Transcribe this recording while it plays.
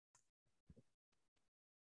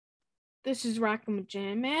This is Rackham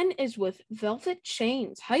Jam Man is with Velvet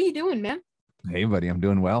Chains. How you doing, man? Hey, buddy, I'm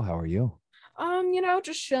doing well. How are you?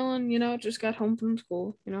 Just chilling, just got home from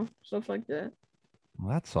school, stuff like that.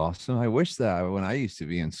 Well, that's awesome. I wish that when I used to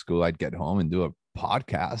be in school, I'd get home and do a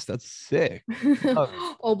podcast. That's sick.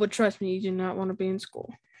 Oh, Oh, but trust me, you do not want to be in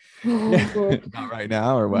school. yeah. Oh, Not right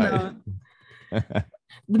now or what? no.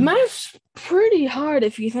 The math's pretty hard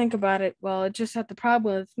if you think about it. Well, it just had the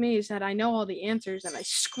problem with me is that I know all the answers and I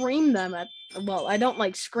scream them I don't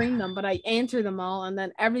like scream them, but I answer them all, and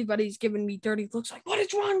then everybody's giving me dirty looks like, what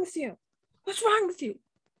is wrong with you? What's wrong with you?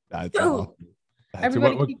 That's Dude, awesome. That's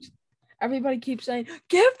everybody keeps saying,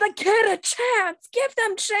 give the kid a chance. Give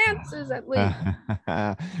them chances at least.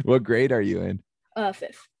 what grade are you in?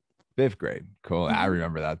 Fifth. Fifth grade. Cool. I Mhm.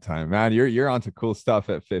 remember that time, man. You're onto cool stuff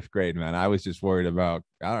at fifth grade, man. I was just worried about,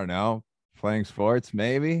 I don't know, playing sports,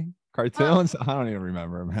 maybe cartoons. I don't even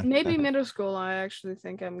remember, man. Maybe middle school. I actually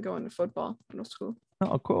think I'm going to football. Middle school.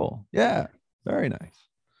 Oh, cool. Yeah. Very nice.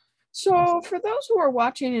 Awesome. So, for those who are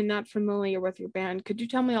watching and not familiar with your band, could you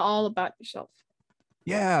tell me all about yourself?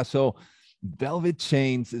 Yeah. So Velvet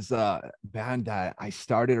Chains is a band that I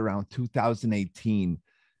started around 2018.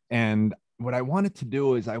 And what I wanted to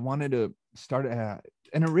do is I wanted to start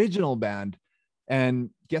an original band and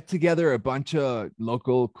get together a bunch of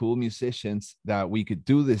local cool musicians that we could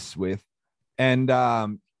do this with. And I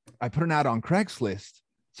put an ad on Craigslist.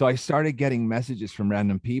 So I started getting messages from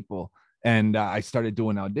random people, and I started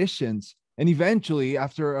doing auditions. And eventually,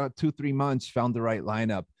 after 2, 3 months, found the right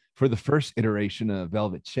lineup for the first iteration of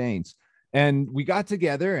Velvet Chains. And we got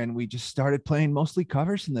together and we just started playing mostly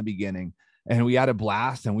covers in the beginning. And we had a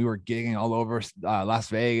blast, and we were gigging all over Las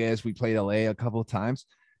Vegas. We played LA a couple of times.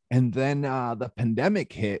 And then the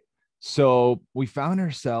pandemic hit. So we found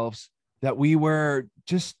ourselves that we were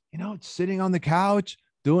just, sitting on the couch,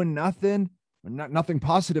 doing nothing, nothing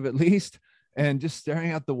positive at least, and just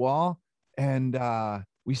staring at the wall. And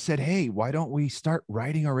we said, hey, why don't we start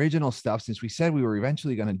writing original stuff, since we said we were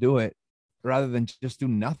eventually going to do it, rather than just do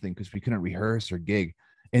nothing because we couldn't rehearse or gig.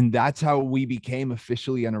 And that's how we became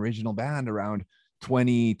officially an original band around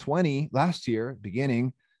 2020, last year,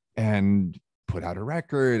 beginning, and put out a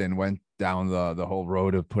record and went down the whole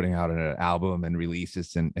road of putting out an album and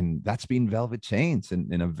releases. And that's been Velvet Chains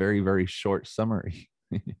in a very, very short summary.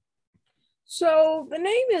 So, the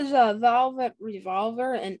name is Velvet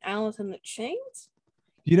Revolver and Alice in the Chains.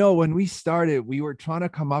 When we started, we were trying to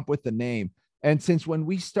come up with the name. And since when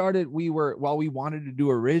we started, while we wanted to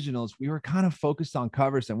do originals, we were kind of focused on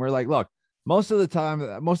covers. And we're like, look, most of the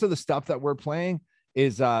time, most of the stuff that we're playing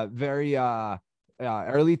is very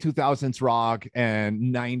early 2000s rock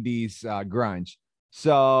and 90s grunge.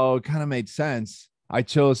 So it kind of made sense. I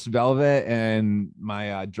chose Velvet, and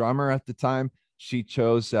my drummer at the time, she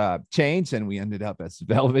chose Chains, and we ended up as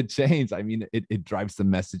Velvet Chains. I mean, it drives the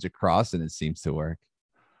message across, and it seems to work.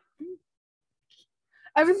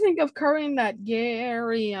 Ever think of covering that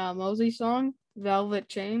Gary Mosey song, Velvet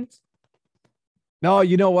Chains? No,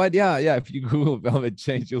 you know what? Yeah. If you Google Velvet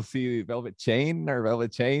Chains, you'll see Velvet Chain or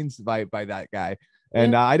Velvet Chains by that guy.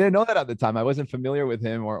 And Yeah. I didn't know that at the time. I wasn't familiar with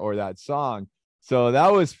him or that song. So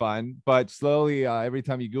that was fun. But slowly, every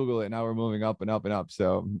time you Google it, now we're moving up and up and up.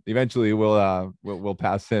 So eventually, we'll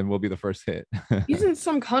pass him. We'll be the first hit. He's in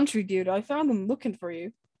some country, dude. I found him looking for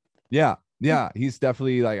you. Yeah. He's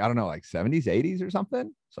definitely like, I don't know, like 70s, 80s or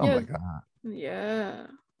something. Something Yeah. like that. Yeah.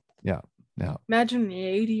 Yeah. Imagine an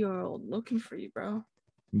 80-year-old looking for you, bro.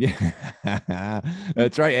 Yeah,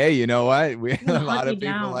 that's right. Hey, you know what? We a lot of people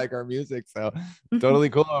down. like our music, so totally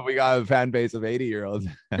cool if we got a fan base of 80-year-olds.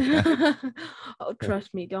 Oh,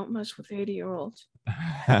 trust me, don't mess with 80-year-olds.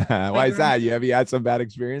 Why is that? Have you had some bad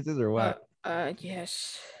experiences or what?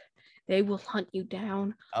 Yes. They will hunt you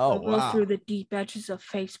down. Oh, They'll go through wow. the deep edges of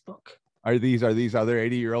Facebook. Are these other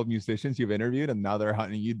 80-year-old musicians you've interviewed, and now they're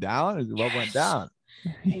hunting you down? What went Yes. down?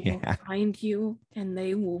 They will Yeah, find you and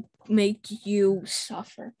they will make you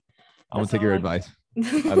suffer. I'm gonna That's take all your I advice.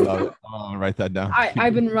 I love it. I'm gonna write that down.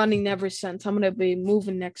 I've been running ever since. I'm gonna be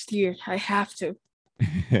moving next year. I have to.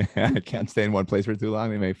 I can't stay in one place for too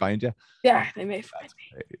long. They may find you. Yeah, they may find That's me.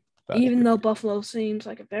 great. That's Even great. though Buffalo seems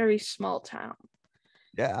like a very small town.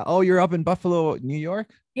 Yeah. Oh, you're up in Buffalo, New York?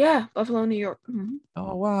 Yeah, Buffalo, New York. Mhm.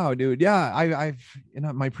 Oh wow, dude. Yeah, I've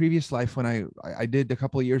my previous life, when I did a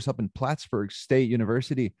couple of years up in Plattsburgh State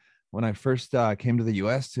University when I first came to the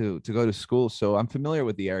U.S. to go to school. So I'm familiar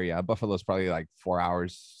with the area. Buffalo's probably like 4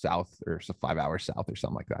 hours south or so 5 hours south or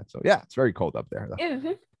something like that. So yeah, it's very cold up there though. Yeah.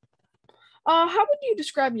 How would you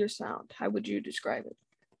describe your sound? How would you describe it?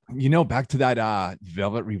 Back to that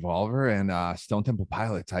Velvet Revolver and Stone Temple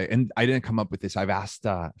Pilots. I didn't come up with this. I've asked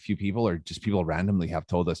a few people, or just people randomly have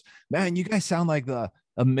told us, man, you guys sound like a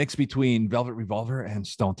mix between Velvet Revolver and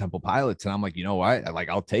Stone Temple Pilots. And I'm like, you know what?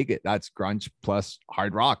 I'll take it. That's grunge plus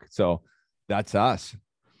hard rock. So that's us.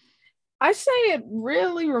 I say it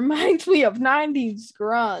really reminds me of 90s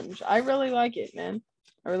grunge. I really like it, man.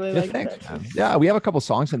 I really Yeah, like thanks, it. man. Yeah, we have a couple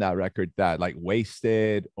songs in that record that like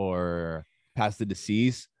Wasted or Past the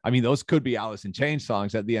Disease. I mean, those could be Alice in Chains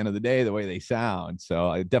songs at the end of the day, the way they sound. So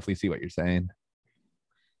I definitely see what you're saying.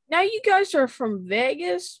 Now you guys are from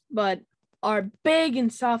Vegas, but are big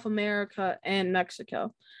in South America and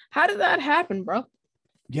Mexico. How did that happen, bro?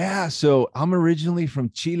 Yeah, so I'm originally from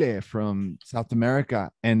Chile, from South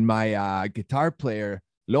America, and my guitar player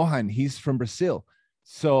Lohan, he's from Brazil.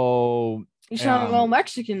 So, You sound a little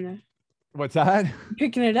Mexican there. what's that?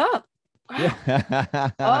 Picking it up. Wow.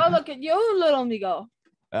 Yeah. Oh, look at you, little amigo.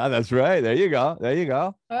 That's right. There you go. There you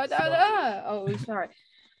go. Oh, sorry.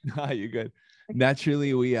 You're good.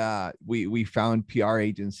 Naturally, we found PR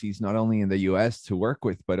agencies not only in the US to work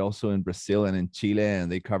with, but also in Brazil and in Chile, and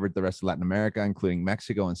they covered the rest of Latin America, including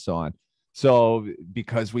Mexico and so on. So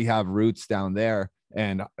because we have roots down there,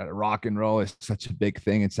 and rock and roll is such a big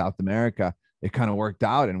thing in South America, it kind of worked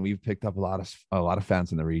out, and we've picked up a lot of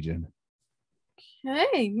fans in the region.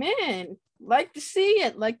 Hey, man, like to see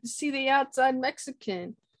it. Like to see the outside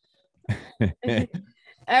Mexican.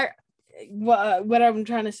 What I'm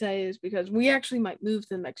trying to say is because we actually might move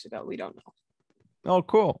to Mexico. We don't know. Oh,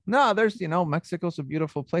 cool. No, there's, Mexico's a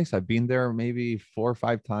beautiful place. I've been there maybe 4 or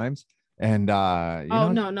 5 times. And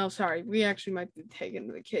no, sorry. We actually might be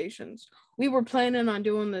taking vacations. We were planning on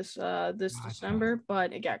doing this this December,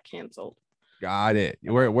 but it got canceled. Got it.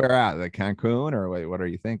 Where at? Like Cancun, or wait, what are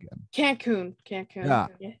you thinking? Cancun. Yeah.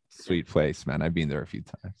 Sweet place, man. I've been there a few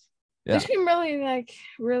times. Yeah. There's some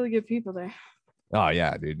really good people there. Oh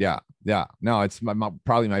yeah, dude. Yeah. Yeah. No, it's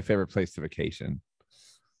probably my favorite place to vacation.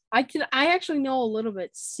 I actually know a little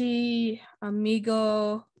bit. See,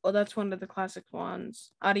 amigo. Oh, that's one of the classic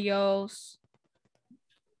ones. Adios.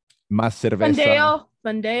 Más cerveza.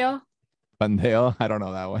 Bandeo. Bandeo. I don't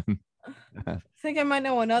know that one. I think I might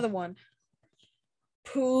know another one.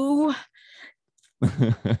 Poo.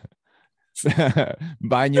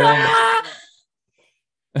 Baño.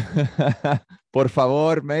 Por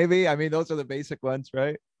favor, maybe. I mean, those are the basic ones,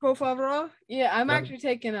 right? Por favor. Yeah, I'm actually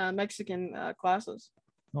taking Mexican classes.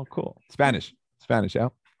 Oh, cool. Spanish, yeah.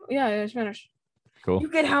 Yeah, Spanish. Cool. You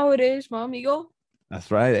get how it is, my amigo. That's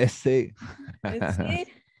right. Ese.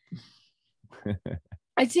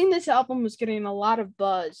 I seen this album was getting a lot of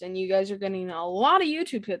buzz, and you guys are getting a lot of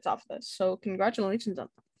YouTube hits off this. So congratulations on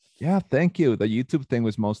that. Yeah, thank you. The YouTube thing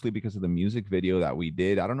was mostly because of the music video that we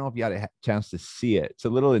did. I don't know if you had a chance to see it. It's a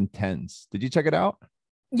little intense. Did you check it out?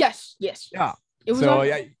 Yes. Yeah. It was so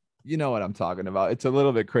yeah, you know what I'm talking about. It's a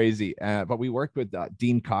little bit crazy, but we worked with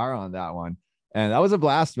Dean Carr on that one, and that was a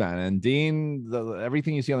blast, man. And Dean,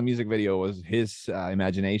 everything you see on the music video was his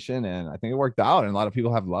imagination, and I think it worked out, and a lot of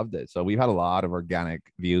people have loved it. So we've had a lot of organic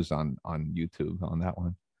views on YouTube on that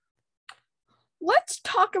one. Let's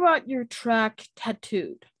talk about your track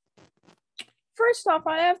Tattooed. First off,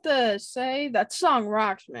 I have to say that song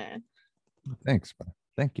rocks, man. Thanks, bro.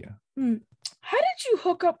 Thank you. How did you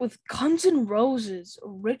hook up with Guns N' Roses,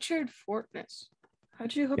 Richard Fortness?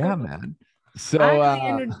 How'd you hook up? Yeah, man. So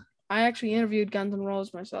I actually interviewed Guns N'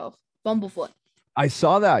 Roses myself. Bumblefoot. I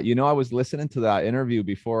saw that. I was listening to that interview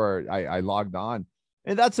before I logged on.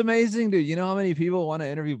 And that's amazing, dude. You know how many people want to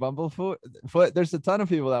interview Bumblefoot? There's a ton of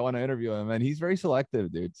people that want to interview him, and he's very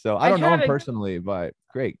selective, dude. So I don't know him personally, but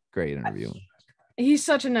great interview. He's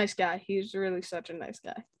such a nice guy. He's really such a nice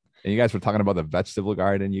guy. And you guys were talking about the vegetable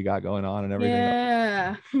garden you got going on and everything.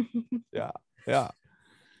 Yeah. Yeah.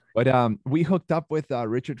 But we hooked up with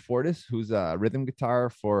Richard Fortis, who's a rhythm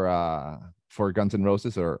guitar for Guns N'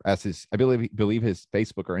 Roses, or as I believe his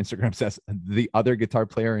Facebook or Instagram says, the other guitar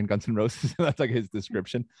player in Guns N' Roses. That's like his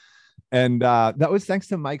description. And that was thanks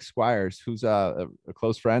to Mike Squires, who's a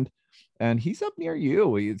close friend, and he's up near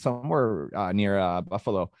you, somewhere near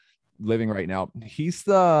Buffalo, living right now. He's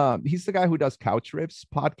the guy who does Couch Riffs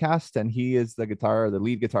podcast, and he is the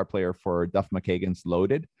lead guitar player for Duff McKagan's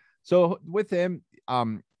Loaded. So with him,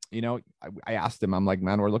 I asked him, I'm like,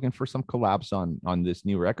 man, we're looking for some collabs on this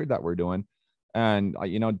new record that we're doing. And,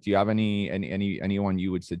 do you have anyone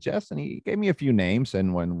you would suggest? And he gave me a few names.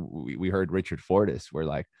 And when we heard Richard Fortis, we're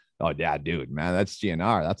like, oh yeah, dude, man, that's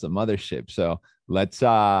GNR. That's a mothership. So let's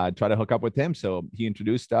try to hook up with him. So he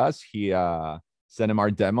introduced us. He sent him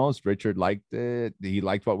our demos. Richard liked it. He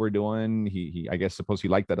liked what we're doing. He I guess suppose he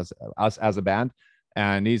liked that us as a band.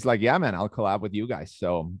 And he's like, yeah, man, I'll collab with you guys.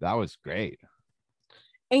 So that was great.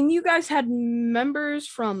 And you guys had members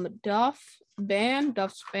from Duff's band,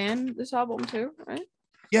 this album too, right?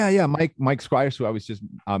 Yeah. Mike Squires, who I was just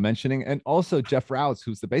mentioning, and also Jeff Rouse,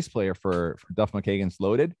 who's the bass player for Duff McKagan's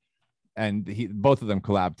Loaded. And both of them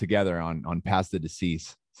collabed together on Past the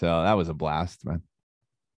Deceased. So that was a blast, man.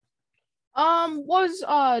 Was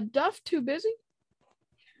Duff too busy?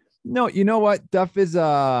 No, you know what? Duff is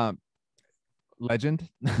a legend,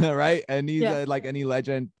 right? And he's like any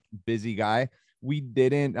legend, busy guy. We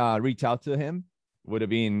didn't reach out to him. Would have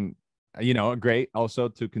been, great also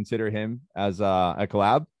to consider him as a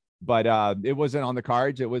collab, but it wasn't on the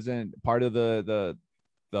cards. It wasn't part of the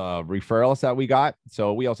referrals that we got.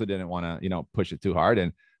 So we also didn't want to, push it too hard.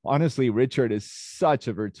 And honestly, Richard is such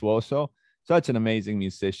a virtuoso, such an amazing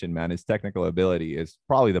musician, man. His technical ability is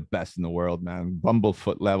probably the best in the world, man.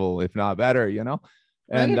 Bumblefoot level, if not better,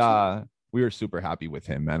 And we were super happy with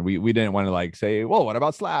him, man. We didn't want to like say, well, what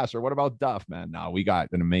about Slash or what about Duff, man? No, we got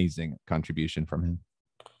an amazing contribution from him.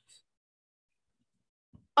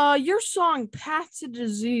 Your song Path to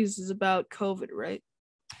Disease is about COVID, right?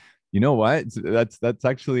 You know what? That's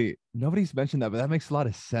actually, nobody's mentioned that, but that makes a lot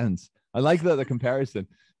of sense. I like the comparison.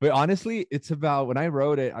 But honestly, it's about, when I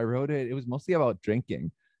wrote it, it was mostly about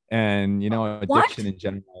drinking and, addiction in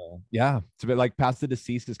general. Yeah. It's a bit like Pass the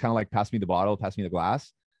Deceased is kind of like pass me the bottle, pass me the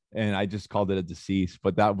glass. And I just called it a deceased.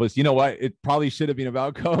 But that was, you know what? It probably should have been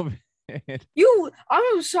about COVID.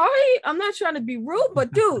 I'm sorry. I'm not trying to be rude,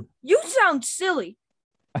 but dude, you sound silly.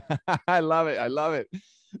 I love it.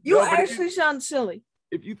 You actually sound silly.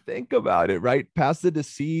 If you think about it, right? Past the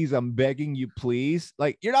disease, I'm begging you, please.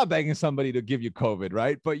 Like, you're not begging somebody to give you COVID,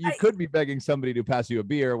 right? But you could be begging somebody to pass you a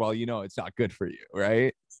beer while it's not good for you,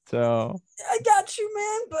 right? So I got you,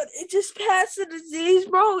 man. But it just passed the disease,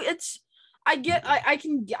 bro. I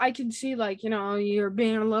can see, like, you're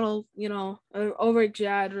being a little, over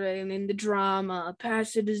exaggerating in the drama,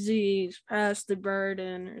 past the disease, past the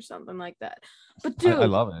burden, or something like that. But dude, I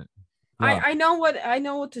love it. Yeah. I know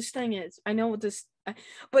what this thing is. I know what this,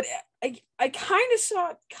 but I kind of saw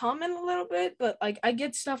it coming a little bit. But like, I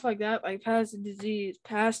get stuff like that, like pass the disease,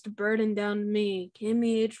 pass the burden down to me, give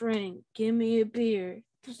me a drink, give me a beer,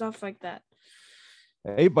 stuff like that.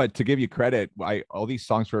 Hey, but to give you credit, all these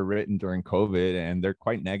songs were written during COVID, and they're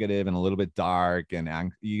quite negative and a little bit dark,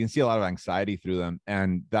 and you can see a lot of anxiety through them.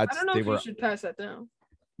 And I don't know if you should pass that down.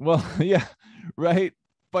 Well, yeah, right.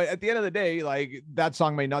 But at the end of the day, like, that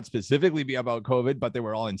song may not specifically be about COVID, but they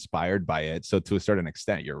were all inspired by it. So to a certain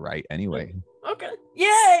extent, you're right. Anyway. Okay.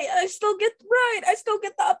 Yay! I still get right. I still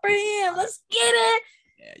get the upper hand. Let's get it.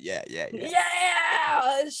 Yeah. Yeah,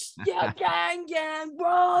 gang,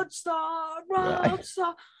 roadstar.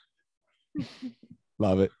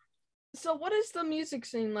 Love it. So what is the music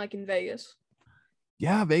scene like in Vegas?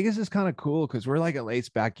 Yeah, Vegas is kind of cool because we're like a late's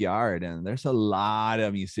backyard, and there's a lot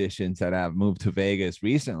of musicians that have moved to Vegas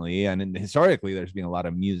recently. And historically, there's been a lot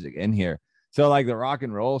of music in here. So like the rock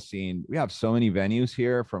and roll scene, we have so many venues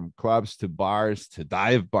here, from clubs to bars to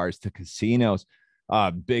dive bars to casinos.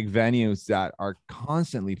 Big venues that are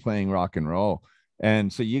constantly playing rock and roll.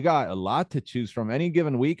 And so you got a lot to choose from any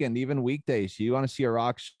given weekend, even weekdays. You want to see a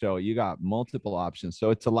rock show, you got multiple options. So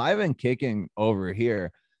it's alive and kicking over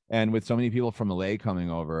here. And with so many people from LA coming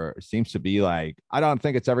over, it seems to be like, I don't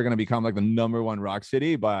think it's ever going to become like the #1 rock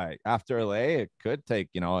city, but after LA, it could take,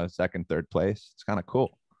 a second, third place. It's kind of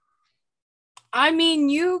cool. I mean,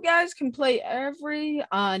 you guys can play every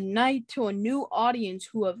night to a new audience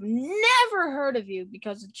who have never heard of you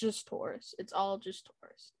because it's just tourists. It's all just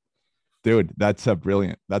tourists. Dude, that's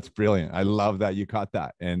brilliant. That's brilliant. I love that you caught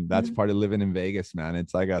that. And that's part of living in Vegas, man.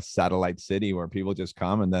 It's like a satellite city where people just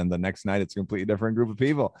come, and then the next night it's a completely different group of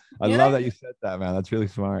people. I love that you said that, man. That's really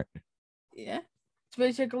smart. Yeah. It's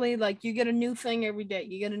basically like you get a new thing every day.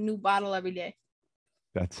 You get a new bottle every day.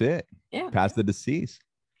 That's it. Yeah. Past the deceased.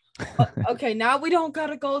 Okay, now we don't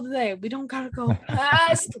gotta go there. We don't gotta go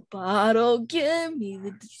past the bottle. Give me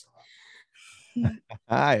the.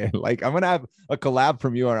 I'm gonna have a collab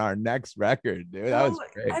from you on our next record, dude. That was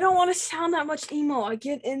great. I don't want to sound that much emo. I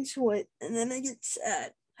get into it and then I get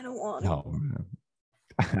sad. I don't want. No,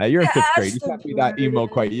 man. You're in 5th grade. You can't be that emo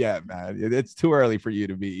quite yet, man. It's too early for you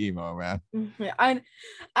to be emo, man. I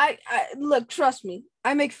look. Trust me.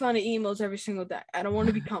 I make fun of emos every single day. I don't want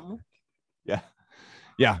to become one.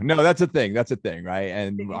 Yeah, no, that's a thing, right?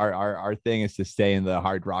 And our thing is to stay in the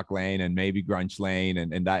hard rock lane and maybe grunge lane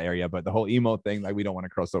and in that area, but the whole emo thing, like, we don't want to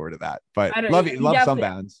cross over to that. But love some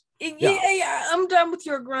bands. Yeah, I'm done with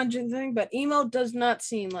your grunge thing, but emo does not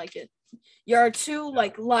seem like it. You're too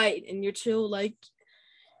like light, and you're too like,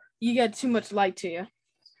 you got too much light to you.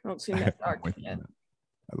 I don't seem that dark yet.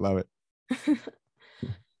 I love it.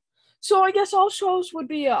 So I guess all shows would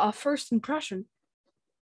be a first impression.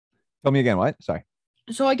 Tell me again. What? Sorry.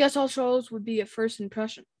 So I guess all shows would be a first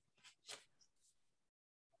impression.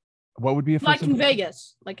 What would be a first Like in impression?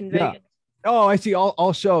 Vegas. Like in Yeah. Vegas. Oh, I see.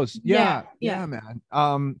 All shows. Yeah, Yeah, yeah.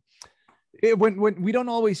 man. When we don't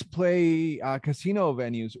always play casino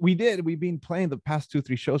venues, we've been playing the past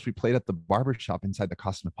 2-3 shows. We played at the barbershop inside the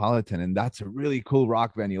Cosmopolitan, and that's a really cool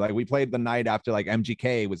rock venue. Like we played the night after, like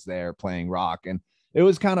MGK was there playing rock, and it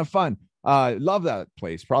was kind of fun. Love that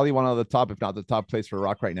place. Probably one of the top, if not the top place for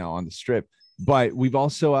rock right now on the strip. But we've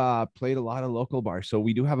also played a lot of local bars, so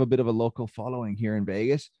we do have a bit of a local following here in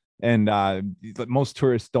Vegas. And most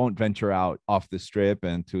tourists don't venture out off the strip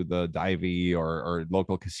and to the divey or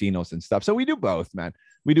local casinos and stuff. So we do both, man.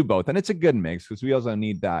 We do both, and it's a good mix because we also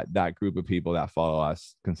need that group of people that follow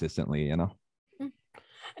us consistently, you know.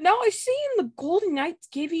 Now I see in the Golden Knights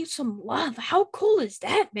gave you some love. How cool is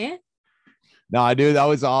that, man? No, dude, that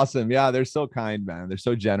was awesome. Yeah, they're so kind, man. They're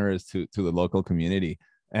so generous to the local community,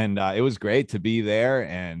 and it was great to be there.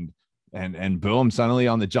 And boom, suddenly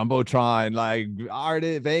on the jumbotron, like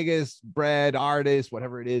artist, Vegas bred artist,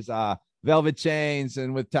 whatever it is, Velvet Chains,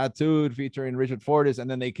 and with Tattooed featuring Richard Fortis, and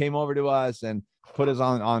then they came over to us and put us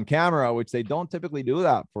on camera, which they don't typically do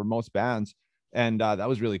that for most bands. And that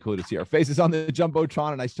was really cool to see our faces on the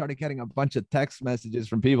jumbotron. And I started getting a bunch of text messages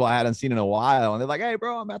from people I hadn't seen in a while, and they're like, "Hey,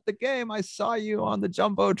 bro, I'm at the game. I saw you on the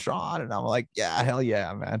jumbotron," and I'm like, "Yeah, hell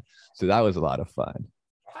yeah, man!" So that was a lot of fun.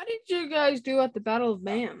 How did you guys do at the Battle of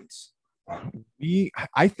Bands?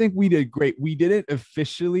 I think we did great. We didn't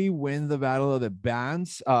officially win the battle of the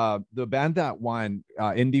bands. The band that won,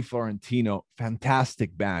 Indie Florentino,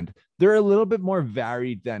 fantastic band. They're a little bit more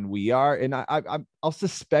varied than we are, and I'll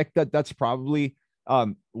suspect that that's probably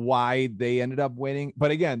why they ended up winning.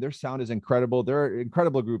 But again, their sound is incredible. They're an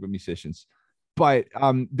incredible group of musicians, but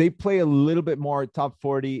they play a little bit more top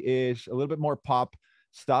 40-ish, a little bit more pop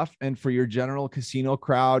stuff. And for your general casino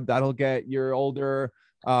crowd, that'll get your older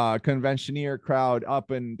conventioneer crowd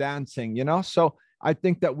up and dancing, you know. So I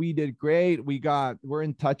think that we did great. We're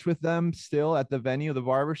in touch with them still at the venue, the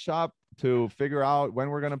barbershop, to figure out when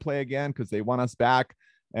we're going to play again, because they want us back.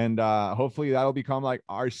 And hopefully that'll become like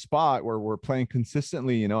our spot where we're playing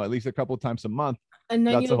consistently, you know, at least a couple of times a month. And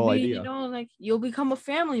then That's the you'll whole be, idea. you know, like you'll become a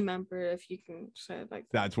family member if you can say it like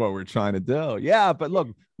that. That's what we're trying to do. Yeah, but look,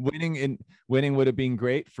 winning would have been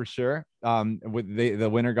great for sure. With the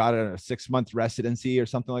winner got a 6-month residency or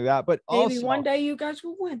something like that. But Maybe also, one day you guys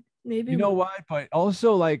will win. Maybe you know what? But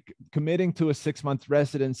also, like, committing to a 6-month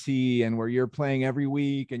residency and where you're playing every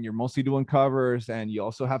week and you're mostly doing covers, and you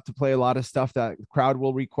also have to play a lot of stuff that the crowd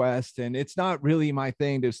will request. And it's not really my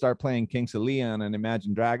thing to start playing Kings of Leon and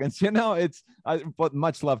Imagine Dragons. You know, but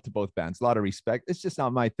much love to both bands, a lot of respect. It's just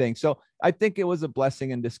not my thing. So I think it was a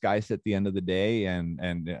blessing in disguise at the end of the day.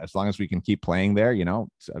 And as long as we can keep playing there, you know,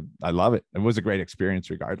 I love it. It was a great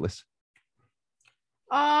experience regardless.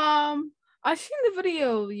 I seen the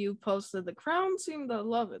video you posted. The crowd seemed to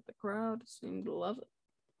love it. The crowd seemed to love it.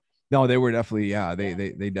 No, they were definitely, yeah, they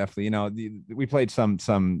definitely, you know, we played some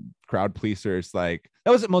crowd pleasers. Like,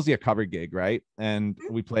 that was mostly a cover gig, right? And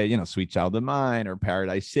we played, you know, Sweet Child of Mine or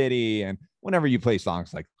Paradise City, and whenever you play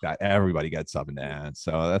songs like that, everybody gets up and dance.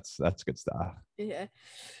 So that's good stuff. Yeah.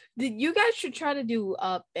 You guys should try to do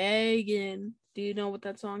Beggin'. Do you know what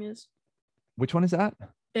that song is? Which one is that?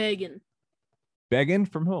 Beggin'. Beggin'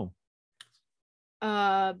 from whom?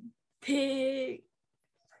 Pig.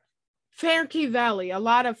 Cherokee Valley. A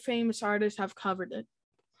lot of famous artists have covered it.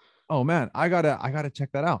 Oh man, I gotta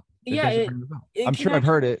check that out. I'm sure I've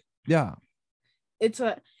heard it. Yeah. It's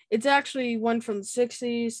actually one from the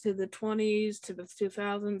 60s to the 20s to the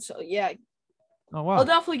 2000s. So yeah. Oh wow. I'll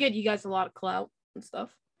definitely get you guys a lot of clout and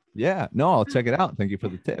stuff. Yeah. No, I'll check it out. Thank you for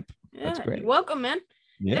the tip. Yeah, that's great. You're welcome, man.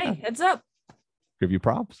 Yeah. Hey, heads up. Give you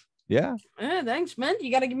props. Yeah. Yeah, thanks, man.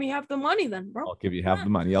 You gotta give me half the money then, bro. I'll give you half the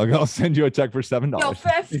money. I'll send you a check for $7.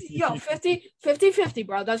 Yo, 50,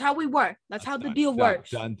 bro. That's how we work. That's how the deal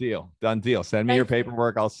works. Done deal. Send me your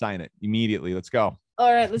paperwork. I'll sign it immediately. Let's go.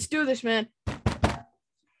 All right, let's do this, man.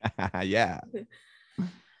 Yeah.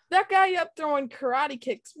 That guy up throwing karate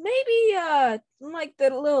kicks. Maybe like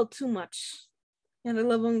that a little too much. And a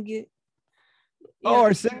little get. Yeah. Oh,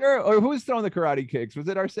 our singer? Or who's throwing the karate kicks? Was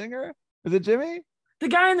it our singer? Was it Jimmy? The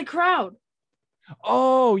guy in the crowd.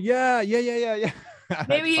 Oh, yeah.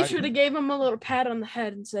 Maybe you should have gave him a little pat on the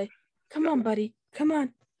head and say, "Come on, buddy. Come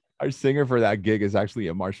on." Our singer for that gig is actually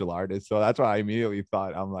a martial artist. So that's why I immediately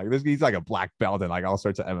thought, I'm like, he's like a black belt and like all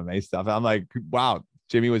sorts of MMA stuff. And I'm like, wow,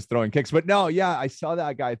 Jimmy was throwing kicks. But no, yeah, I saw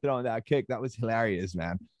that guy throwing that kick. That was hilarious,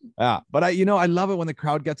 man. Yeah, but I love it when the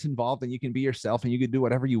crowd gets involved and you can be yourself and you can do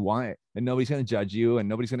whatever you want and nobody's gonna judge you and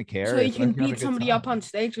nobody's gonna care So you as long can as you're having beat a good somebody time. up on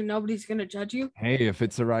stage and nobody's gonna judge you. Hey, if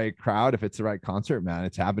it's the right crowd, if it's the right concert, man,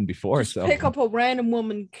 it's happened before. Just So, pick up a random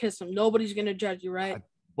woman, kiss them. Nobody's gonna judge you, right?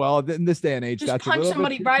 well, in this day and age, Just that's a punch little bit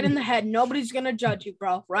somebody right in tricky. the head. Nobody's gonna judge you,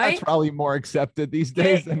 bro. That's Right? probably more accepted these Yeah,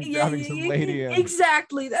 days than yeah, grabbing some lady and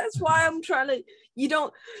exactly. That's why I'm trying to. You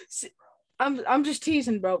don't. I'm just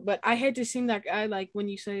teasing, bro. But I hate to seem that guy. Like when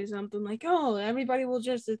you say something like, "Oh, everybody will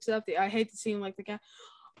just accept it." I hate to seem like the guy.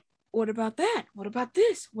 What about that? What about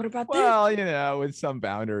this? What about this? well, with some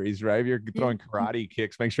boundaries, right? If you're throwing karate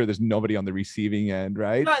kicks, make sure there's nobody on the receiving end,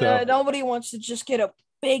 right? No, So nobody wants to just get a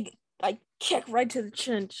big like kick right to the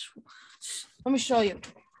chin. Let me show you.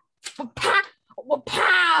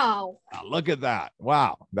 Pow! look at that.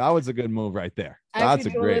 Wow. That was a good move right there. I That's a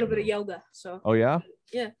actually do a great little bit move. of yoga. So Oh, yeah?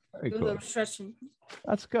 yeah, Very do a cool. little stretching.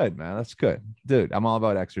 That's good, man. That's good. Dude, I'm all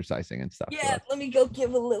about exercising and stuff. Yeah, So let me go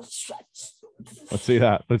give a little stretch. let's see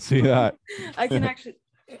that. Let's see that. I can actually.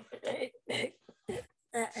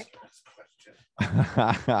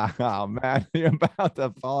 Oh, man. You're about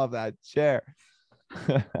to fall off that chair.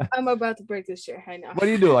 I'm about to break this chair. I know. What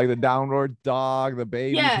do you do? Like the downward dog, the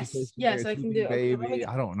baby? Yes, I can do it. Okay, Baby.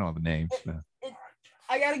 I don't know the names, man.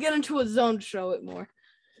 I gotta get into a zone to show it more.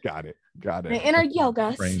 Got it. Got My it. inner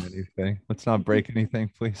yoga. Frame anything. Let's not break anything,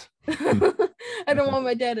 please. I don't want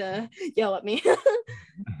my dad to yell at me.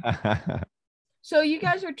 So you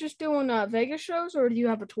guys are just doing Vegas shows, or do you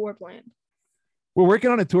have a tour planned? We're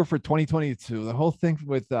working on a tour for 2022. The whole thing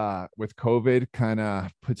with COVID kind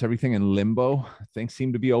of puts everything in limbo. Things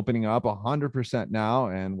seem to be opening up 100% now,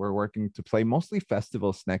 and we're working to play mostly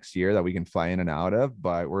festivals next year that we can fly in and out of.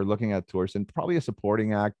 But we're looking at tours and probably a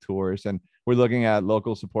supporting act tours, and we're looking at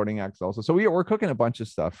local supporting acts also. So we're cooking a bunch of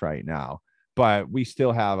stuff right now, but we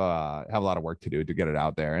still have a lot of work to do to get it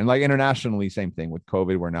out there. And like internationally, same thing with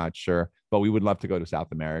COVID. We're not sure, but we would love to go to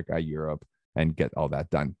South America, Europe, and get all that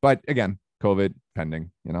done. But again, COVID pending,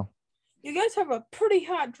 You guys have a pretty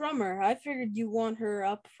hot drummer. I figured you want her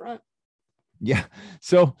up front. Yeah.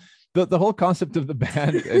 So the whole concept of the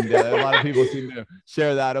band, and a lot of people seem to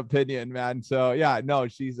share that opinion, man. So yeah, no,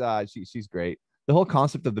 she's great. The whole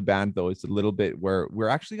concept of the band, though, is a little bit where we're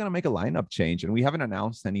actually going to make a lineup change, and we haven't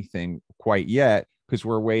announced anything quite yet because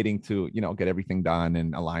we're waiting to, get everything done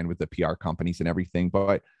and align with the PR companies and everything.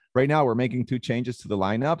 But right now, we're making 2 changes to the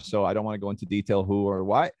lineup, so I don't want to go into detail who or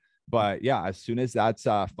what. But yeah, as soon as that's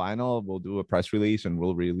final, we'll do a press release and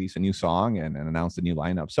we'll release a new song and announce the new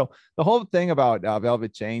lineup. So the whole thing about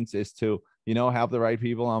Velvet Chains is to, have the right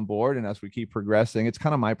people on board. And as we keep progressing, it's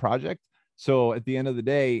kind of my project. So at the end of the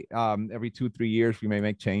day, every 2-3 years, we may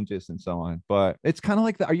make changes and so on. But it's kind of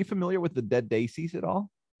like are you familiar with the Dead Daisies at all?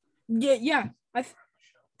 Yeah.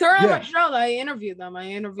 They're on my show. I interviewed them. I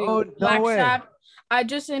interviewed Black Sabbath. I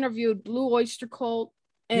just interviewed Blue Oyster Cult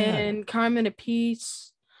and Carmen Apiece.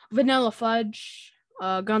 Vanilla Fudge,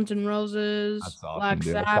 Guns N' Roses, awesome, Black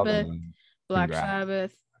Sabbath, Black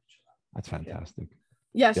Sabbath. That's fantastic.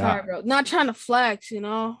 Yeah, sorry, bro. Not trying to flex,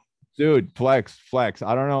 Dude, flex.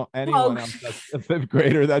 I don't know anyone else that's a 5th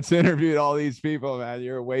grader that's interviewed all these people, man.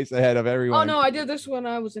 You're ways ahead of everyone. Oh, no, I did this when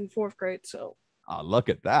I was in 4th grade, so. Oh, look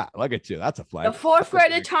at that. Look at you. That's a flex. The 4th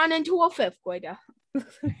grader turned into a 5th grader.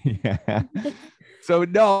 Yeah. So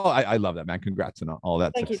no, I love that, man. Congrats on all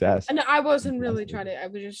that success. And I wasn't really trying to. I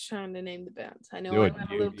was just trying to name the bands. I know I went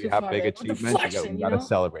a little too far. Big achievements. You got to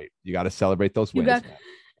celebrate. You got to celebrate those wins.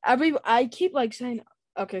 I keep saying.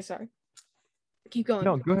 Okay, sorry. Keep going.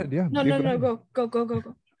 No, go ahead. Yeah. No.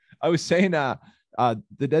 Go. I was saying, the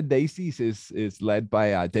Dead Daisies is led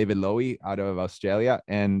by David Lowy out of Australia,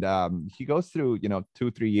 and he goes through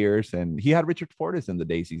 2-3 years, and he had Richard Fortus in the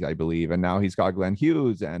Daisies, I believe, and now he's got Glenn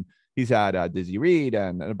Hughes, and he's had Dizzy Reed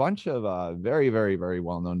and a bunch of very, very, very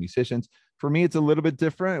well-known musicians. For me, it's a little bit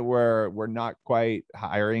different where we're not quite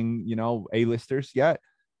hiring A-listers yet,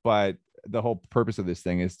 but the whole purpose of this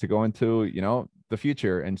thing is to go into the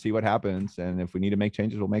future and see what happens, and if we need to make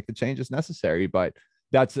changes, we'll make the changes necessary. But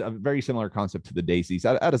that's a very similar concept to the Daisies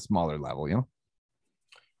at a smaller level,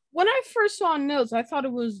 When I first saw Nils, I thought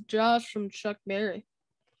it was Josh from Chuck Berry.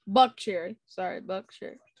 Buckcherry.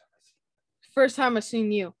 First time I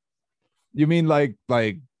seen you. You mean like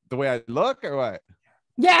the way I look or what?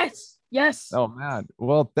 Yes. Oh man.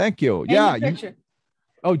 Well, thank you.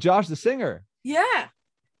 Oh, Josh the singer. Yeah.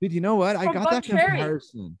 Dude, you know what? I got that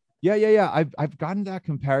comparison. Yeah. I've gotten that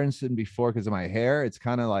comparison before because of my hair. It's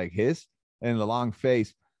kind of like his. And the long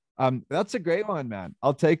face. That's a great one, man.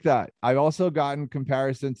 I'll take that. I've also gotten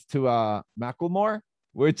comparisons to Macklemore,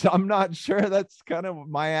 which I'm not sure that's kind of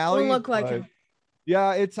my alley. Don't look like him.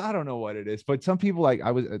 Yeah, it's I don't know what it is, but some people like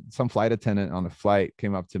I was some flight attendant on a flight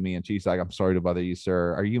came up to me and she's like, "I'm sorry to bother you,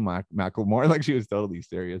 sir. Are you Macklemore?" Like she was totally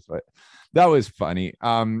serious, but that was funny.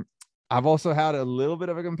 I've also had a little bit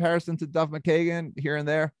of a comparison to Duff McKagan here and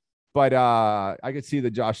there, but I could see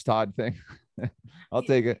the Josh Todd thing. I'll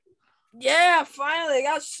take it. Yeah, finally, I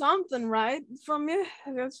got something right from you.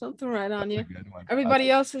 I got something right on you. Good one.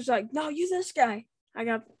 Everybody else was like, "No, you this guy." I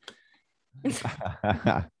got.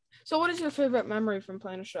 So, what is your favorite memory from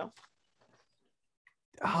playing a show?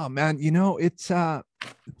 Oh man, it's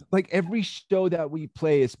like every show that we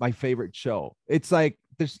play is my favorite show. It's like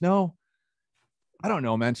there's no, I don't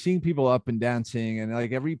know, man, seeing people up and dancing and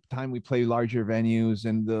like every time we play larger venues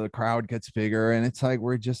and the crowd gets bigger and it's like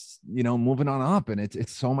we're just, moving on up and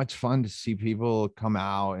it's so much fun to see people come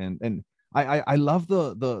out and I love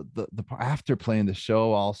the after playing the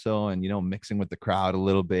show also and mixing with the crowd a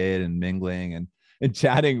little bit and mingling and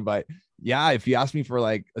chatting. But yeah, if you ask me for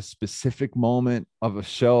like a specific moment of a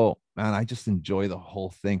show, man, I just enjoy the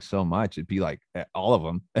whole thing so much. It'd be like all of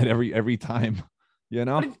them at every time,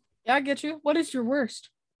 Yeah, I get you. What is your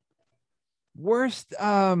worst? Worst,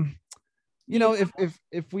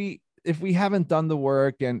 if we haven't done the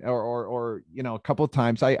work and or a couple of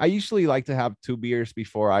times, I usually like to have 2 beers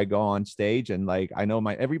before I go on stage. And like I know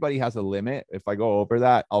everybody has a limit. If I go over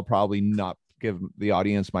that, I'll probably not give the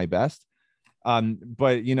audience my best.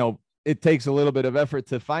 But it takes a little bit of effort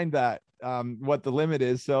to find that what the limit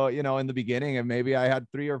is. So in the beginning, and maybe I had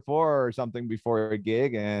 3 or 4 or something before a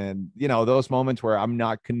gig, and those moments where I'm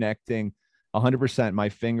not connecting 100% my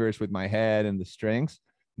fingers with my head and the strings,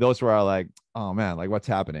 those were like, oh man, like what's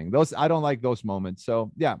happening? Those I don't like those moments.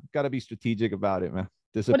 So yeah, got to be strategic about it, man.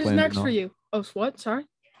 Discipline. What is next for you? Oh, what? Sorry.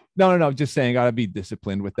 No. Just saying, gotta be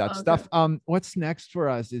disciplined with that Okay. stuff. What's next for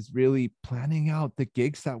us is really planning out the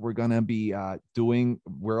gigs that we're gonna be doing.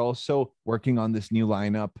 We're also working on this new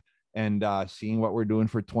lineup and seeing what we're doing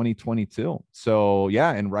for 2022. So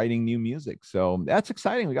yeah, and writing new music. So that's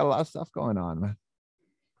exciting. We got a lot of stuff going on, man.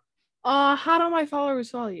 How do my followers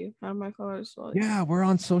follow you? Yeah, we're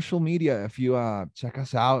on social media. If you check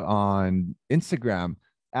us out on Instagram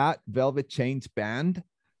at Velvet Chains Band.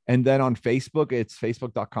 And then on Facebook, it's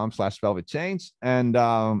facebook.com/Velvet Chains. And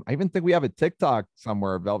I even think we have a TikTok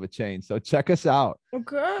somewhere, Velvet Chains. So check us out.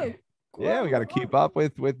 Okay. Yeah, we got to keep up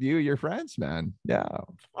with you, your friends, man. Yeah.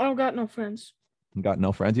 I don't got no friends. You got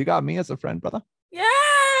no friends. You got me as a friend, brother. Yeah.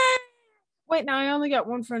 Wait, now I only got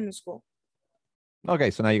one friend in school.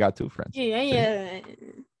 Okay, so now you got 2 friends. Yeah.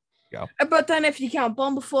 Go. But then if you count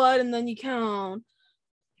Bumblefoot and then you count...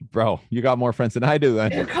 Bro, you got more friends than I do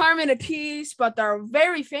then. Carmen and Peace, but they're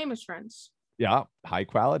very famous friends. Yeah, high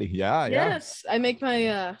quality. Yeah. Yes, I make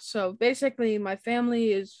my... So basically, my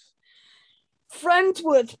family is friends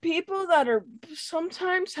with people that are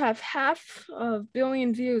sometimes have 500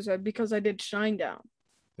 million views because I did Shinedown.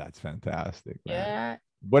 That's fantastic, man. Yeah.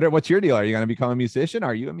 What's your deal? Are you going to become a musician?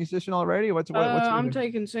 Are you a musician already? What's I'm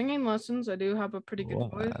taking singing lessons. I do have a pretty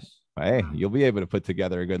good voice. Hey, you'll be able to put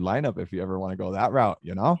together a good lineup if you ever want to go that route,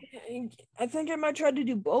 I think I might try to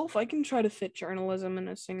do both. I can try to fit journalism and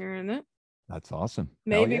a singer in it. That's awesome.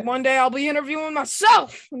 Maybe one day I'll be interviewing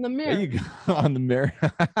myself in the mirror. There you go, on the mirror.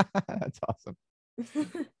 That's awesome.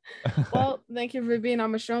 Well, thank you for being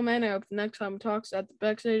on my show, man. I hope the next time talks at the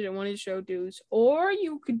backstage at one of the show dudes, or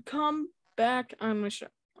you could come back on my show.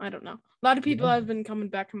 I don't know. A lot of people have been coming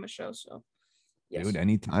back on my show, so yes. Dude,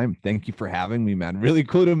 anytime. Thank you for having me, man. Really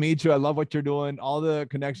cool to meet you. I love what you're doing. All the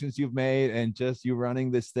connections you've made and just you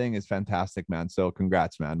running this thing is fantastic, man. So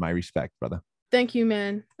congrats, man. My respect, brother. Thank you,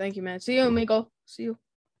 man. See you, amigo. See you.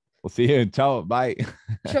 We'll see you. Ciao. Bye.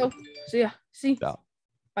 Ciao. See ya. See. Ciao.